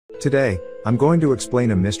Today, I'm going to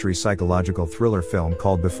explain a mystery psychological thriller film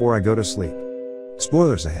called Before I Go to Sleep.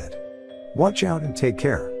 Spoilers ahead. Watch out and take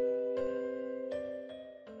care.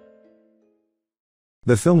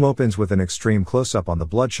 The film opens with an extreme close-up on the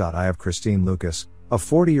bloodshot eye of Christine Lucas, a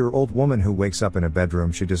 40-year-old woman who wakes up in a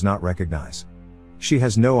bedroom she does not recognize. She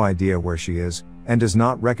has no idea where she is, and does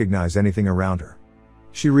not recognize anything around her.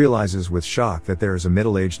 She realizes with shock that there is a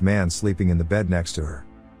middle-aged man sleeping in the bed next to her.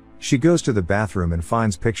 She goes to the bathroom and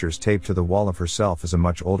finds pictures taped to the wall of herself as a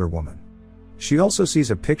much older woman. She also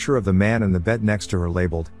sees a picture of the man in the bed next to her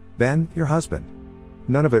labeled, "Ben, your husband."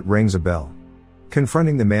 None of it rings a bell.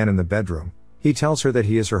 Confronting the man in the bedroom, he tells her that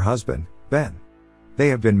he is her husband, Ben. They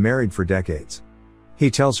have been married for decades.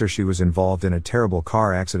 He tells her she was involved in a terrible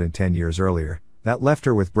car accident 10 years earlier, that left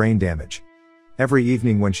her with brain damage. Every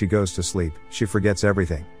evening when she goes to sleep, she forgets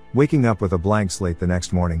everything, waking up with a blank slate the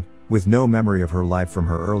next morning, with no memory of her life from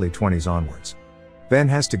her early 20s onwards. Ben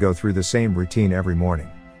has to go through the same routine every morning.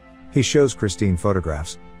 He shows Christine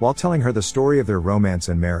photographs, while telling her the story of their romance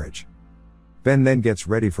and marriage. Ben then gets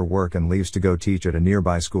ready for work and leaves to go teach at a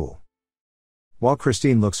nearby school. While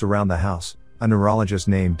Christine looks around the house, a neurologist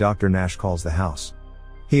named Dr. Nash calls the house.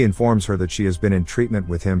 He informs her that she has been in treatment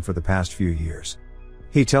with him for the past few years.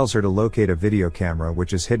 He tells her to locate a video camera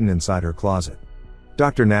which is hidden inside her closet.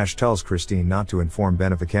 Dr. Nash tells Christine not to inform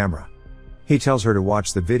Ben of the camera. He tells her to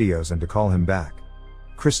watch the videos and to call him back.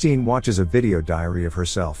 Christine watches a video diary of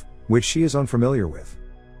herself, which she is unfamiliar with.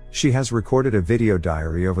 She has recorded a video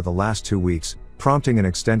diary over the last 2 weeks, prompting an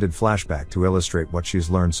extended flashback to illustrate what she's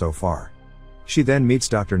learned so far. She then meets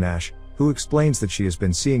Dr. Nash, who explains that she has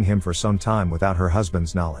been seeing him for some time without her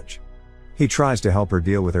husband's knowledge. He tries to help her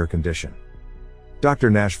deal with her condition. Dr.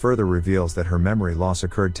 Nash further reveals that her memory loss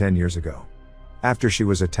occurred 10 years ago, after she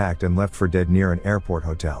was attacked and left for dead near an airport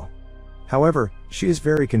hotel. However, she is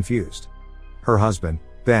very confused. Her husband,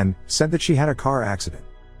 Ben, said that she had a car accident.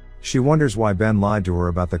 She wonders why Ben lied to her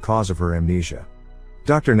about the cause of her amnesia.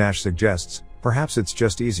 Dr. Nash suggests, perhaps it's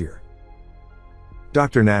just easier.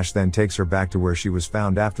 Dr. Nash then takes her back to where she was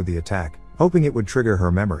found after the attack, hoping it would trigger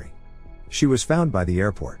her memory. She was found by the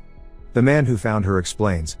airport. The man who found her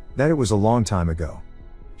explains that it was a long time ago.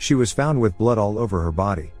 She was found with blood all over her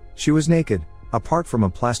body. She was naked, apart from a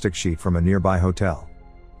plastic sheet from a nearby hotel.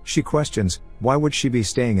 She questions, why would she be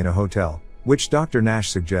staying in a hotel, which Dr. Nash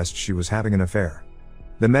suggests she was having an affair.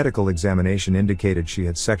 The medical examination indicated she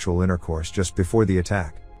had sexual intercourse just before the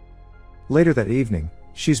attack. Later that evening,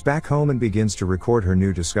 she's back home and begins to record her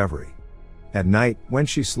new discovery. At night, when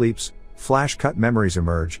she sleeps, flash-cut memories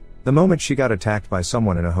emerge, the moment she got attacked by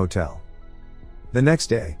someone in a hotel. The next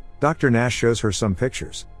day, Dr. Nash shows her some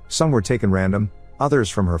pictures. Some were taken random, others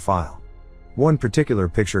from her file. One particular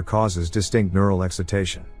picture causes distinct neural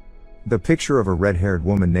excitation. The picture of a red-haired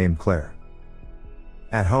woman named Claire.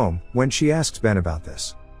 At home, when she asks Ben about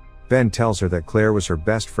this, Ben tells her that Claire was her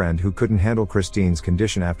best friend who couldn't handle Christine's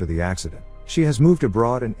condition after the accident. She has moved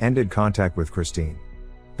abroad and ended contact with Christine.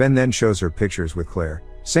 Ben then shows her pictures with Claire,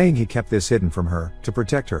 saying he kept this hidden from her, to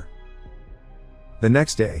protect her. The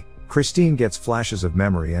next day, Christine gets flashes of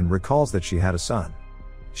memory and recalls that she had a son.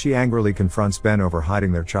 She angrily confronts Ben over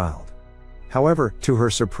hiding their child. However, to her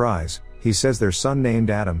surprise, he says their son named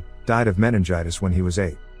Adam died of meningitis when he was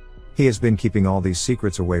 8. He has been keeping all these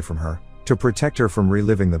secrets away from her, to protect her from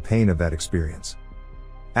reliving the pain of that experience.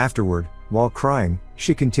 Afterward, while crying,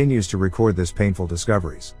 she continues to record this painful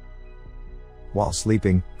discoveries. While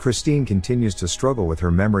sleeping, Christine continues to struggle with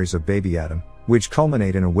her memories of baby Adam, which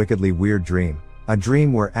culminate in a wickedly weird dream, a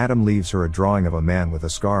dream where Adam leaves her a drawing of a man with a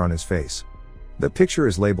scar on his face. The picture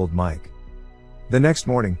is labeled Mike. The next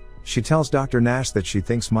morning, she tells Dr. Nash that she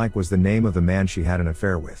thinks Mike was the name of the man she had an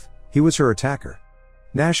affair with. He was her attacker.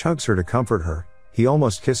 Nash hugs her to comfort her. He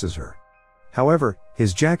almost kisses her. However,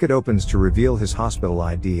 his jacket opens to reveal his hospital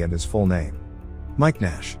ID and his full name. Mike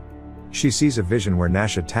Nash. She sees a vision where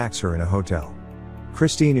Nash attacks her in a hotel.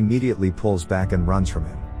 Christine immediately pulls back and runs from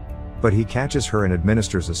him. But he catches her and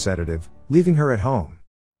administers a sedative, leaving her at home.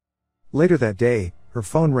 Later that day, her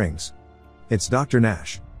phone rings. It's Dr.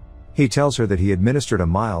 Nash. He tells her that he administered a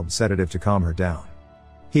mild sedative to calm her down.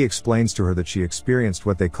 He explains to her that she experienced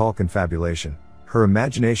what they call confabulation, her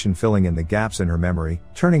imagination filling in the gaps in her memory,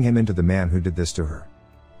 turning him into the man who did this to her.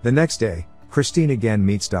 The next day, Christine again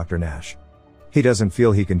meets Dr. Nash. He doesn't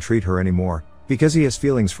feel he can treat her anymore, because he has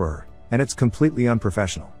feelings for her, and it's completely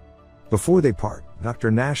unprofessional. Before they part,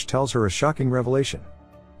 Dr. Nash tells her a shocking revelation.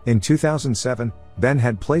 In 2007, Ben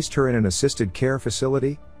had placed her in an assisted care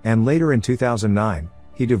facility, and later in 2009,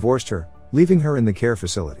 he divorced her, leaving her in the care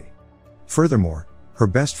facility. Furthermore, her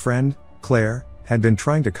best friend, Claire, had been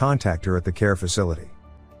trying to contact her at the care facility.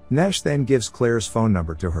 Nash then gives Claire's phone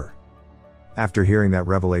number to her. After hearing that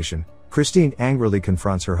revelation, Christine angrily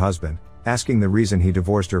confronts her husband, asking the reason he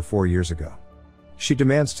divorced her 4 years ago. She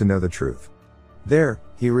demands to know the truth. There,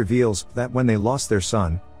 he reveals that when they lost their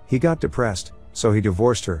son, he got depressed, so he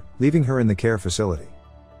divorced her, leaving her in the care facility.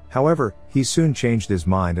 However, he soon changed his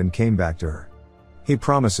mind and came back to her. He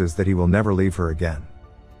promises that he will never leave her again.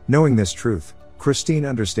 Knowing this truth, Christine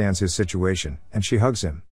understands his situation, and she hugs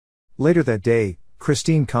him. Later that day,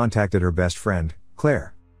 Christine contacted her best friend,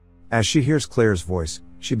 Claire. As she hears Claire's voice,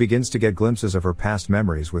 she begins to get glimpses of her past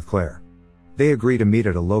memories with Claire. They agree to meet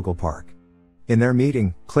at a local park. In their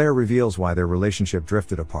meeting, Claire reveals why their relationship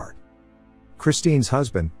drifted apart. Christine's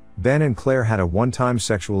husband, Ben, and Claire had a one-time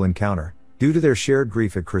sexual encounter, due to their shared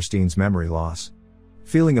grief at Christine's memory loss.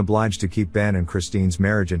 Feeling obliged to keep Ben and Christine's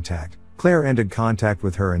marriage intact, Claire ended contact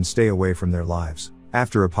with her and stay away from their lives.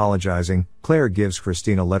 After apologizing, Claire gives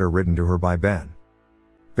Christine a letter written to her by Ben.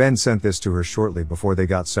 Ben sent this to her shortly before they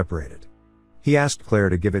got separated. He asked Claire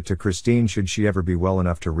to give it to Christine should she ever be well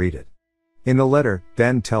enough to read it. In the letter,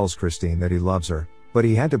 Ben tells Christine that he loves her, but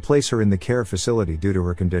he had to place her in the care facility due to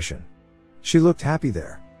her condition. She looked happy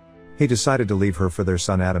there. He decided to leave her for their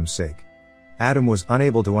son Adam's sake. Adam was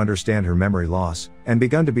unable to understand her memory loss, and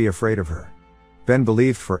begun to be afraid of her. Ben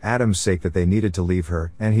believed for Adam's sake that they needed to leave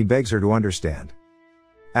her, and he begs her to understand.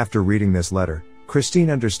 After reading this letter, Christine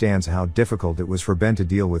understands how difficult it was for Ben to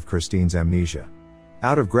deal with Christine's amnesia.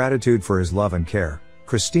 Out of gratitude for his love and care,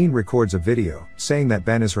 Christine records a video, saying that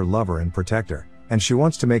Ben is her lover and protector, and she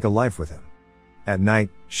wants to make a life with him. At night,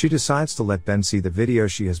 she decides to let Ben see the video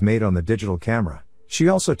she has made on the digital camera. She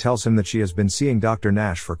also tells him that she has been seeing Dr.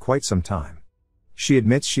 Nash for quite some time. She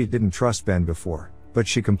admits she didn't trust Ben before, but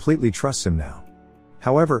she completely trusts him now.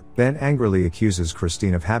 However, Ben angrily accuses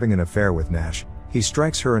Christine of having an affair with Nash. He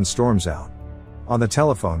strikes her and storms out. On the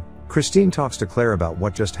telephone, Christine talks to Claire about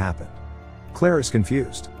what just happened. Claire is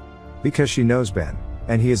confused. Because she knows Ben,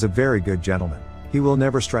 and he is a very good gentleman, he will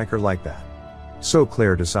never strike her like that. So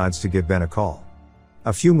Claire decides to give Ben a call.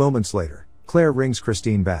 A few moments later, Claire rings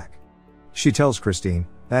Christine back. She tells Christine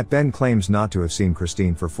that Ben claims not to have seen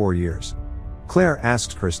Christine for 4 years. Claire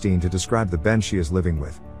asks Christine to describe the Ben she is living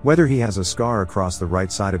with, whether he has a scar across the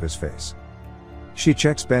right side of his face. She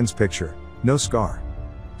checks Ben's picture, no scar.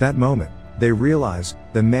 That moment, they realize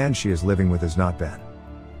the man she is living with is not Ben.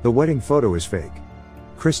 The wedding photo is fake.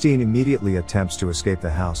 Christine immediately attempts to escape the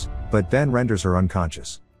house, but Ben renders her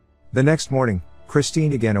unconscious. The next morning,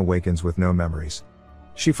 Christine again awakens with no memories.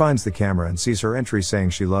 She finds the camera and sees her entry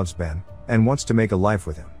saying she loves Ben, and wants to make a life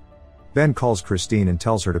with him. Ben calls Christine and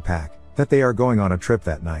tells her to pack, that they are going on a trip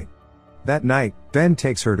that night. That night, Ben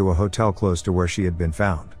takes her to a hotel close to where she had been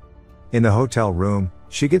found. In the hotel room,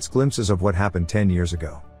 she gets glimpses of what happened 10 years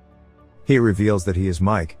ago. He reveals that he is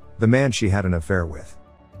Mike, the man she had an affair with.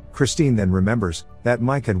 Christine then remembers that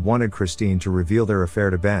Mike had wanted Christine to reveal their affair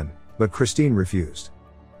to Ben, but Christine refused.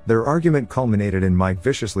 Their argument culminated in Mike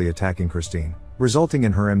viciously attacking Christine, resulting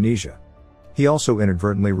in her amnesia. He also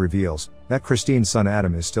inadvertently reveals that Christine's son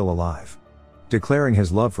Adam is still alive. Declaring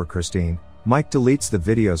his love for Christine, Mike deletes the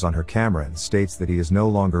videos on her camera and states that he is no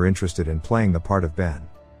longer interested in playing the part of Ben.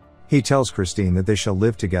 He tells Christine that they shall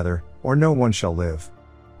live together, or no one shall live.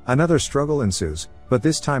 Another struggle ensues, but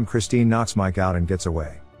this time Christine knocks Mike out and gets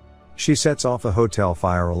away. She sets off a hotel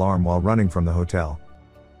fire alarm while running from the hotel,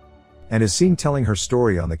 and is seen telling her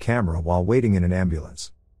story on the camera while waiting in an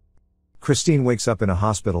ambulance. Christine wakes up in a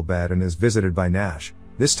hospital bed and is visited by Nash,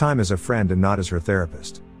 this time as a friend and not as her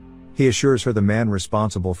therapist. He assures her the man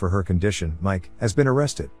responsible for her condition, Mike, has been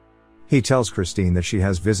arrested. He tells Christine that she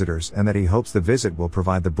has visitors and that he hopes the visit will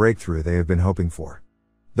provide the breakthrough they have been hoping for.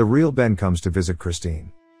 The real Ben comes to visit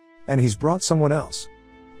Christine. And he's brought someone else.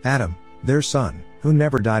 Adam, their son, who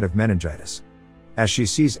never died of meningitis. As she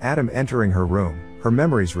sees Adam entering her room, her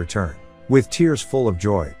memories return. With tears full of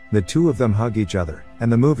joy, the two of them hug each other,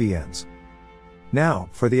 and the movie ends. Now,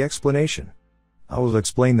 for the explanation. I will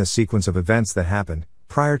explain the sequence of events that happened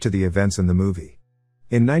prior to the events in the movie.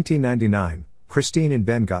 In 1999, Christine and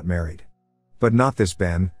Ben got married. But not this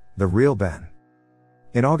Ben, the real Ben.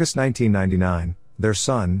 In August 1999, their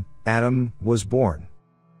son, Adam, was born.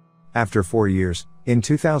 After 4 years, in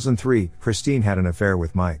 2003, Christine had an affair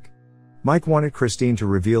with Mike. Mike wanted Christine to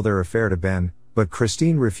reveal their affair to Ben, but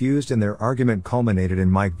Christine refused and their argument culminated in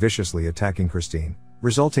Mike viciously attacking Christine,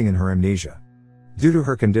 resulting in her amnesia. Due to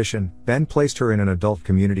her condition, Ben placed her in an adult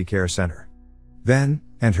community care center. Ben,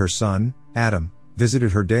 and her son, Adam,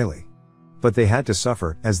 visited her daily. But they had to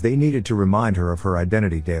suffer, as they needed to remind her of her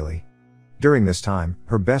identity daily. During this time,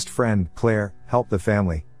 her best friend, Claire, helped the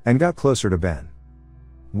family, and got closer to Ben.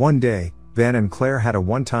 One day, Ben and Claire had a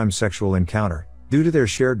one-time sexual encounter, due to their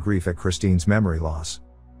shared grief at Christine's memory loss.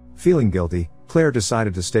 Feeling guilty, Claire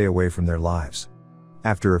decided to stay away from their lives.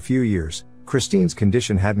 After a few years, Christine's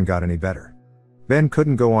condition hadn't got any better. Ben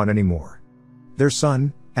couldn't go on anymore. Their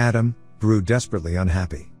son, Adam, grew desperately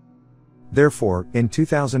unhappy. Therefore, in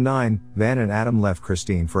 2009, Van and Adam left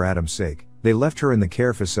Christine for Adam's sake. They left her in the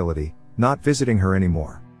care facility, not visiting her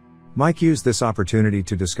anymore. Mike used this opportunity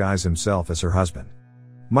to disguise himself as her husband.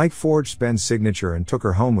 Mike forged Ben's signature and took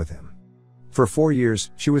her home with him. For 4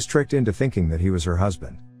 years, she was tricked into thinking that he was her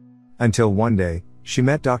husband. Until one day, she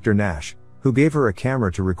met Dr. Nash, who gave her a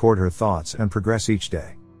camera to record her thoughts and progress each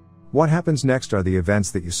day. What happens next are the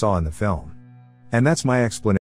events that you saw in the film. And that's my explanation.